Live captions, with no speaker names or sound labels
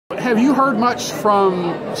Have you heard much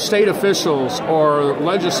from state officials or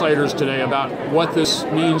legislators today about what this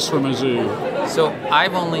means for Mizzou? So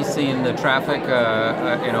I've only seen the traffic,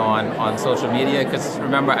 on social media, because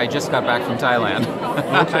remember, I just got back from Thailand.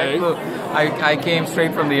 Okay. I came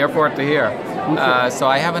straight from the airport to here. Okay. So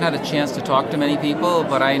I haven't had a chance to talk to many people,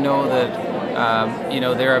 but I know that,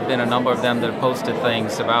 there have been a number of them that have posted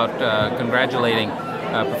things about congratulating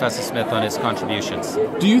Professor Smith on his contributions.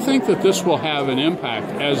 Do you think that this will have an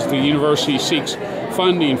impact as the university seeks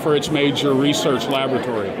funding for its major research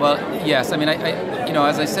laboratory? Well, yes. I mean,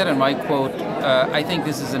 as I said in my quote, I think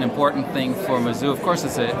this is an important thing for Mizzou. Of course,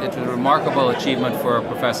 it's a remarkable achievement for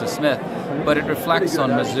Professor Smith, but it reflects on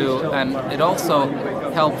Mizzou, and it also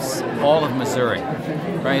helps all of Missouri,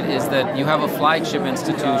 right? Is that you have a flagship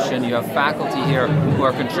institution, you have faculty here who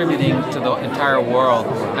are contributing to the entire world,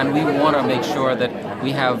 and we want to make sure that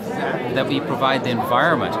we provide the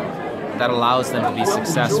environment that allows them to be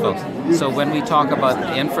successful. So when we talk about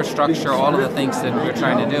the infrastructure, all of the things that we're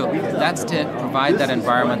trying to do, that's to provide that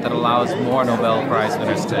environment that allows more Nobel Prize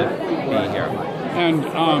winners to be here. And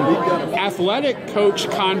athletic coach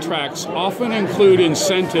contracts often include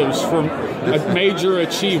incentives for major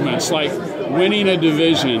achievements like winning a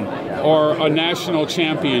division or a national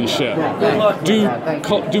championship.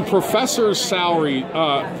 Do professors' salary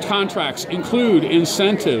contracts include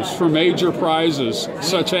incentives for major prizes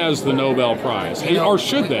such as the Nobel Prize, or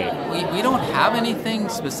should they? We don't have anything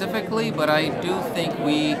specifically, but I do think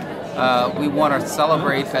we want to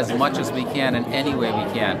celebrate as much as we can in any way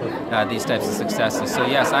we can these types of successes. So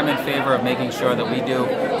yes, I'm in favor of making sure that we do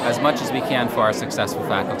as much as we can for our successful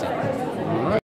faculty.